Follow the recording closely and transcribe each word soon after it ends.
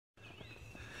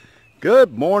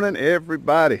Good morning,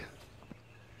 everybody.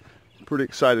 Pretty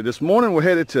excited. This morning we're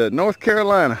headed to North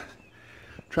Carolina,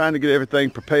 trying to get everything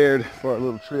prepared for our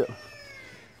little trip.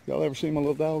 Y'all ever seen my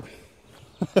little dog?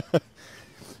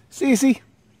 Sissy.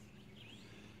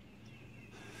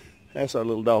 That's our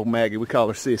little dog Maggie. We call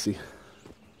her Sissy.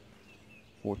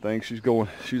 Poor thing,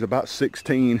 she's about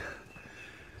 16.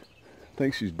 I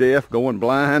think she's deaf, going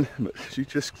blind, but she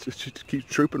just keeps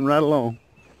trooping right along.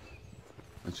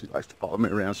 And she likes to follow me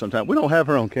around sometimes. We don't have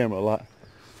her on camera a lot.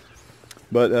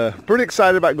 But pretty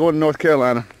excited about going to North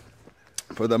Carolina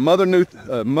for the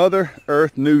Mother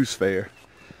Earth News Fair.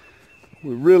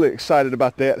 We're really excited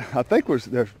about that. I think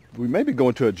we may be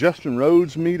going to a Justin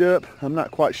Rhodes meetup. I'm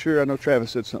not quite sure. I know Travis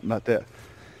said something about that.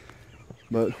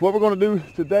 But what we're going to do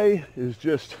today is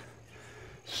just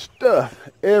stuff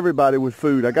everybody with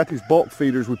food. I got these bulk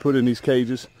feeders we put in these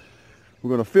cages. We're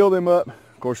going to fill them up.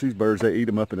 Of course, these birds, they eat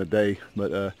them up in a day.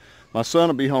 But my son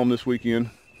will be home this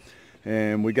weekend.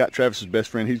 And we got Travis's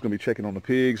best friend. He's going to be checking on the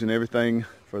pigs and everything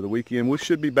for the weekend. We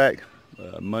should be back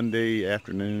Monday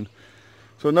afternoon.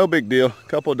 So no big deal. A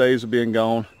couple of days of being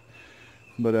gone.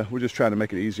 But we're just trying to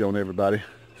make it easy on everybody.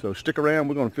 So stick around.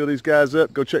 We're going to fill these guys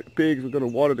up. Go check the pigs. We're going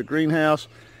to water the greenhouse.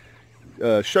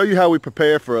 Show you how we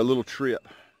prepare for a little trip.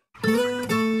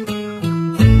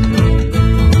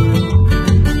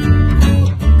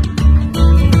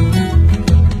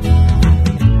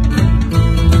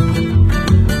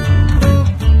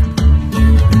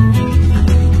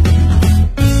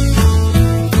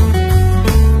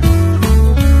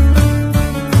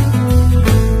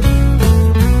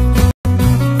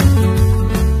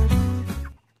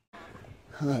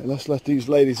 All right, let's let these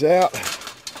ladies out.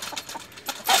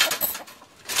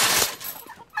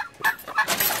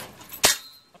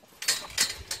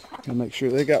 Gotta make sure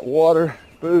they got water,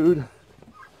 food.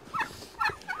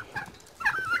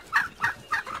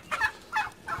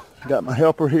 Got my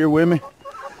helper here with me.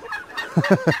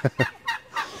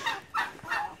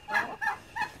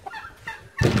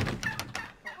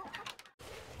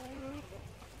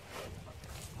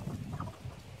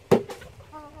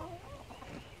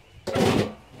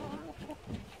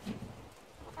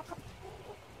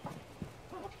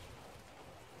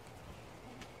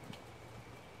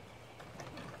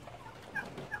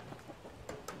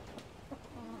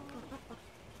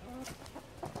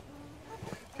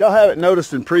 Y'all haven't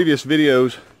noticed in previous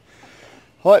videos,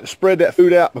 I like to spread that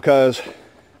food out because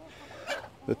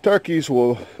the turkeys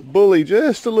will bully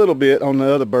just a little bit on the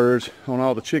other birds, on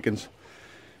all the chickens.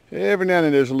 Every now and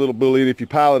then there's a little bullying if you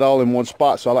pile it all in one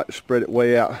spot, so I like to spread it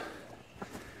way out.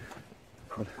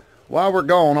 But while we're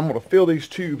gone, I'm going to fill these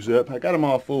tubes up. I got them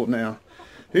all full now.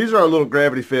 These are our little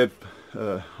gravity fed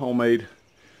homemade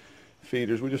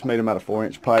feeders. We just made them out of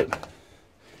 4-inch pipe.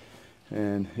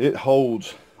 And it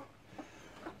holds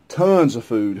tons of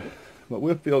food, but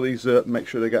we'll fill these up and make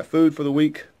sure they got food for the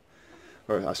week,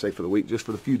 or I say for the week, just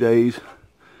for the few days.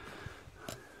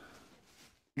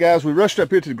 Guys, we rushed up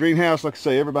here to the greenhouse. Like I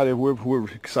say, everybody, we're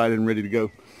excited and ready to go,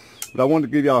 but I wanted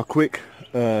to give y'all a quick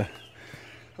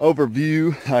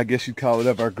overview, I guess you'd call it,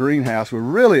 of our greenhouse. We're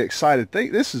really excited.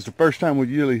 This is the first time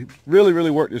we've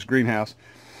really worked this greenhouse,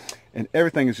 and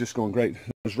everything is just going great.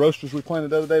 Those roasters we planted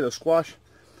the other day, those squash,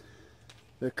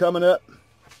 they're coming up.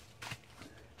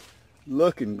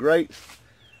 Looking great.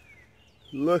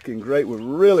 Looking great. We're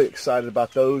really excited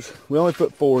about those. We only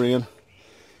put 4 in.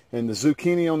 And the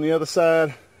zucchini on the other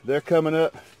side, they're coming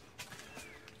up.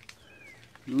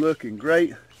 Looking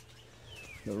great.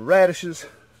 The radishes,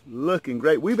 looking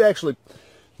great. We've actually,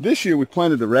 this year we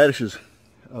planted the radishes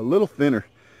a little thinner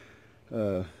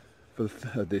for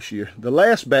this year. The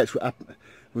last batch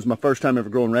was my first time ever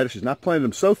growing radishes, and I planted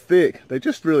them so thick, they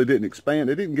just really didn't expand.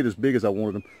 They didn't get as big as I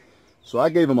wanted them. So I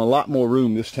gave them a lot more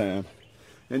room this time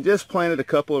and just planted a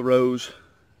couple of rows.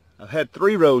 I had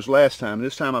 3 rows last time.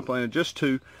 This time I planted just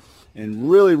 2 and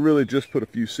really just put a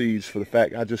few seeds for the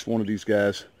fact I just wanted these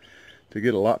guys to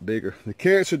get a lot bigger. The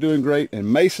carrots are doing great,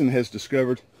 and Mason has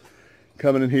discovered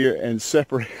coming in here and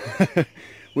separate.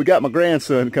 We got my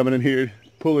grandson coming in here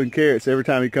pulling carrots every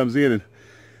time he comes in and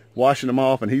washing them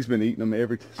off, and he's been eating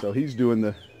them so he's doing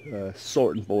the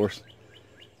sorting for us.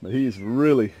 But he's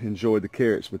really enjoyed the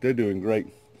carrots, but they're doing great.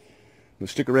 But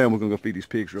stick around, we're going to go feed these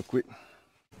pigs real quick.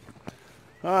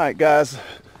 All right, guys.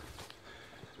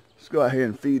 Let's go ahead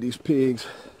and feed these pigs.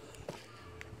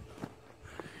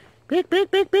 Pig. Pig.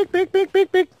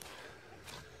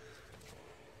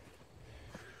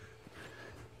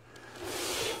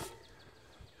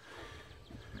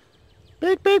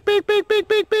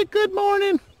 Good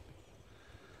morning.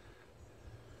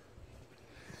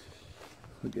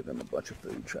 We'll give them a bunch of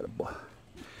food.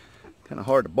 Kind of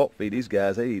hard to bulk feed these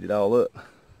guys. They eat it all up.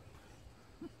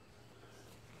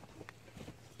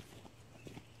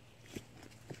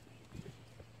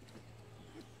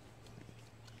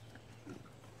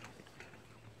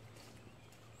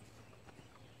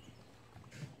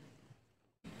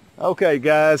 Okay,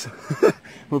 guys,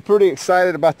 we're pretty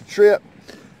excited about the trip.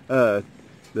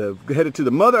 Headed to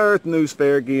the Mother Earth News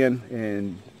Fair again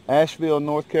in Asheville,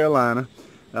 North Carolina.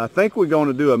 I think we're going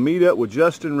to do a meetup with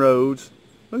Justin Rhodes.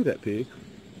 Look at that pig,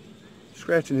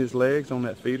 scratching his legs on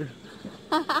that feeder.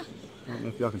 I don't know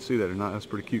if y'all can see that or not. That's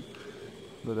pretty cute.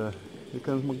 But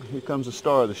here comes the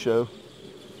star of the show.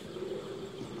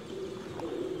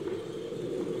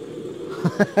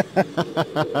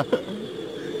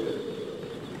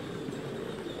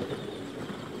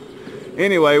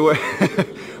 Anyway,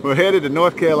 we're headed to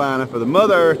North Carolina for the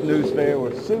Mother Earth News Fair.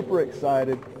 We're super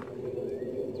excited.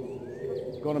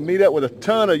 Going to meet up with a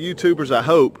ton of YouTubers, I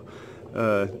hope.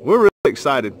 We're really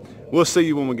excited. We'll see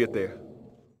you when we get there.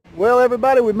 Well,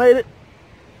 everybody, we made it.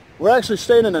 We're actually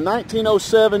staying in a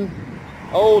 1907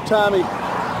 old-timey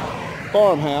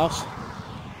farmhouse.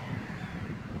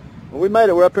 Well, we made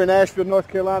it. We're up here in Asheville, North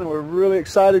Carolina. We're really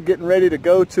excited, getting ready to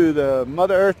go to the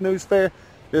Mother Earth News Fair.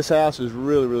 This house is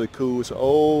really, really cool. It's an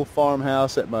old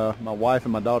farmhouse that my wife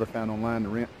and my daughter found online to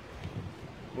rent.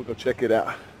 We'll go check it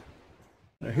out.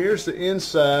 Now here's the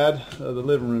inside of the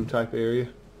living room type area.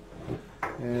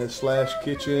 And slash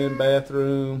kitchen,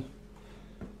 bathroom.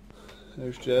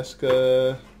 There's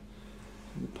Jessica,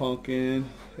 Pumpkin.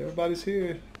 Everybody's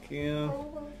here. Kim,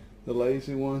 the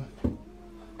lazy one.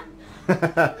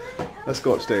 Let's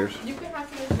go upstairs. You can have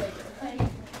some later, okay?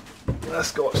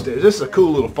 Let's go upstairs. This is a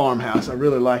cool little farmhouse. I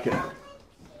really like it. I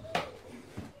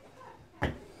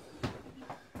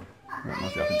don't know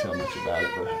if y'all can tell much about it,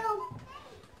 but...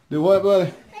 Do what,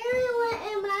 buddy? I went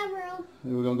in my room.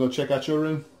 We're going to go check out your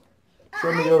room?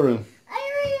 Show me your room.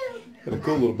 Got a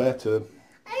cool little bathtub.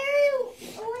 I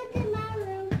went in my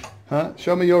room. Huh?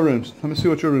 Show me your rooms. Let me see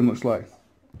what your room looks like.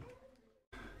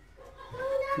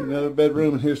 Another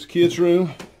bedroom, and here's the kids'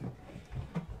 room.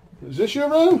 Is this your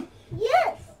room?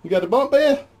 Yes. You got the bunk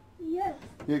bed? Yes.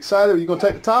 You excited? Are you going to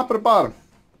take the top or the bottom?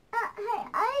 Hey,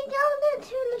 I going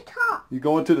to the top. You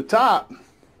going to the top?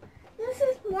 This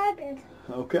is my bed.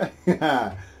 Okay.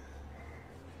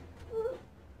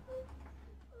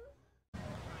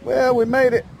 Well, we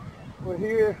made it. We're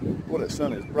here. Well, the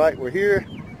sun is bright. We're here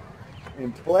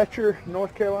in Fletcher,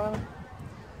 North Carolina.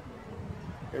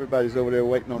 Everybody's over there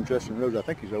waiting on Justin Rhodes. I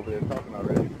think he's over there talking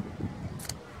already.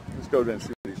 Let's go there and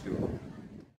see what he's doing.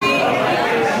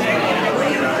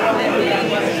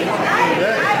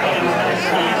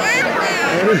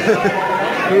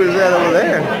 Who is that over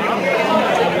there?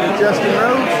 Justin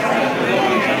Rhodes?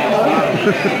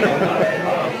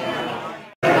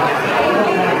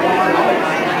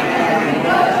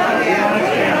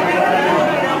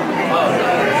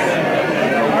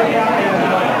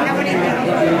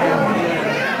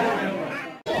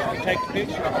 Take the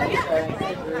picture.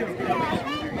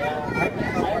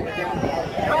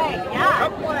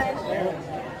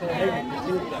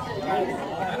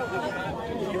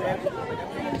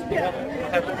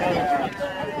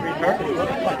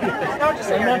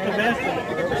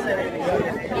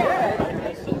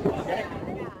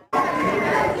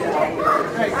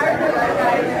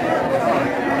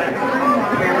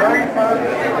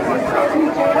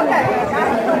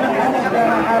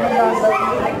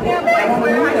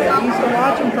 He's been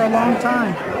watching for a long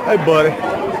time. Hey, buddy.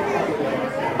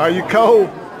 Are you cold?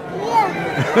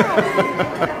 Yeah.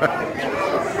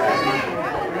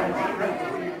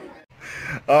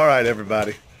 All right,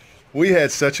 everybody. We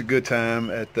had such a good time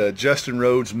at the Justin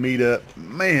Rhodes meetup.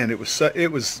 Man, it was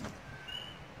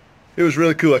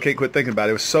really cool. I can't quit thinking about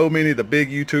it. It was so many of the big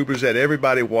YouTubers that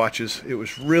everybody watches. It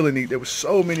was really neat. There was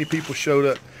so many people showed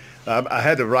up. I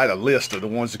had to write a list of the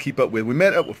ones to keep up with. We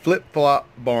met up with Flip Flop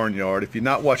Barnyard. If you're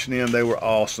not watching them, they were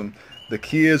awesome. The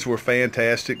kids were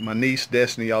fantastic. My niece,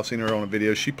 Destiny, y'all seen her on a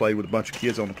video. She played with a bunch of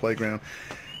kids on the playground.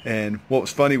 And what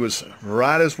was funny was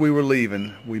right as we were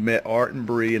leaving, we met Art and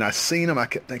Bree. And I seen them. I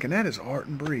kept thinking, that is Art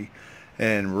and Bree.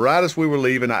 And right as we were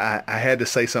leaving, I had to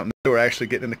say something. They were actually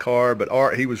getting in the car. But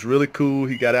Art, he was really cool.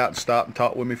 He got out and stopped and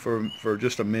talked with me for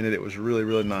just a minute. It was really,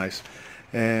 really nice.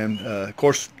 And, of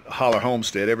course, Holler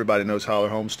Homestead. Everybody knows Holler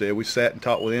Homestead. We sat and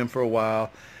talked with them for a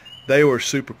while. They were a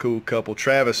super cool couple.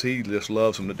 Travis, he just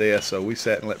loves them to death, so we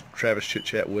sat and let Travis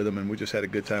chit-chat with them, and we just had a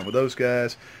good time with those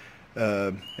guys.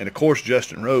 And, of course,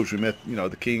 Justin Rhodes. We met, you know,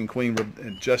 the king and queen,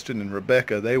 and Justin and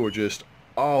Rebekah. They were just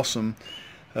awesome.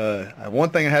 One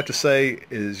thing I have to say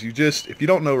is if you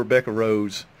don't know Rebekah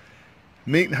Rhodes,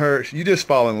 meeting her, you just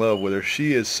fall in love with her.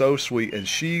 She is so sweet, and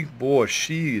she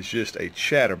is just a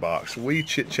chatterbox. We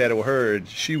chit-chatted with her, and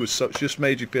she just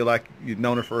made you feel like you'd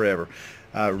known her forever.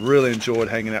 I really enjoyed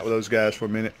hanging out with those guys for a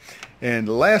minute. And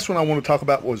the last one I want to talk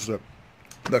about was the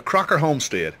Crocker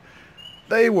Homestead.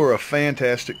 They were a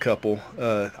fantastic couple.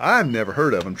 I've never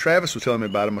heard of them. Travis was telling me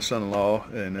about them, my son-in-law,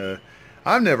 and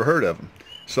I've never heard of them.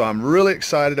 So I'm really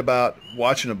excited about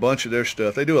watching a bunch of their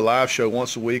stuff. They do a live show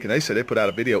once a week, and they said they put out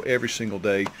a video every single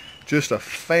day. Just a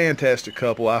fantastic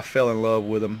couple. I fell in love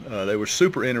with them. They were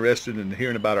super interested in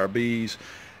hearing about our bees,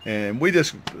 and we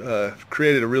just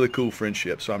created a really cool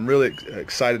friendship. So I'm really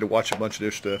excited to watch a bunch of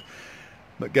their stuff.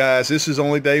 But guys, this is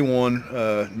only day one.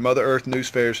 Mother Earth News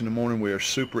Fairs in the morning. We are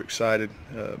super excited.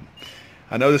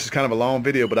 I know this is kind of a long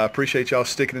video, but I appreciate y'all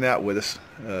sticking it out with us.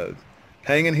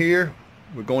 Hang in here.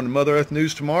 We're going to Mother Earth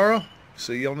News tomorrow.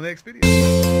 See you on the next video.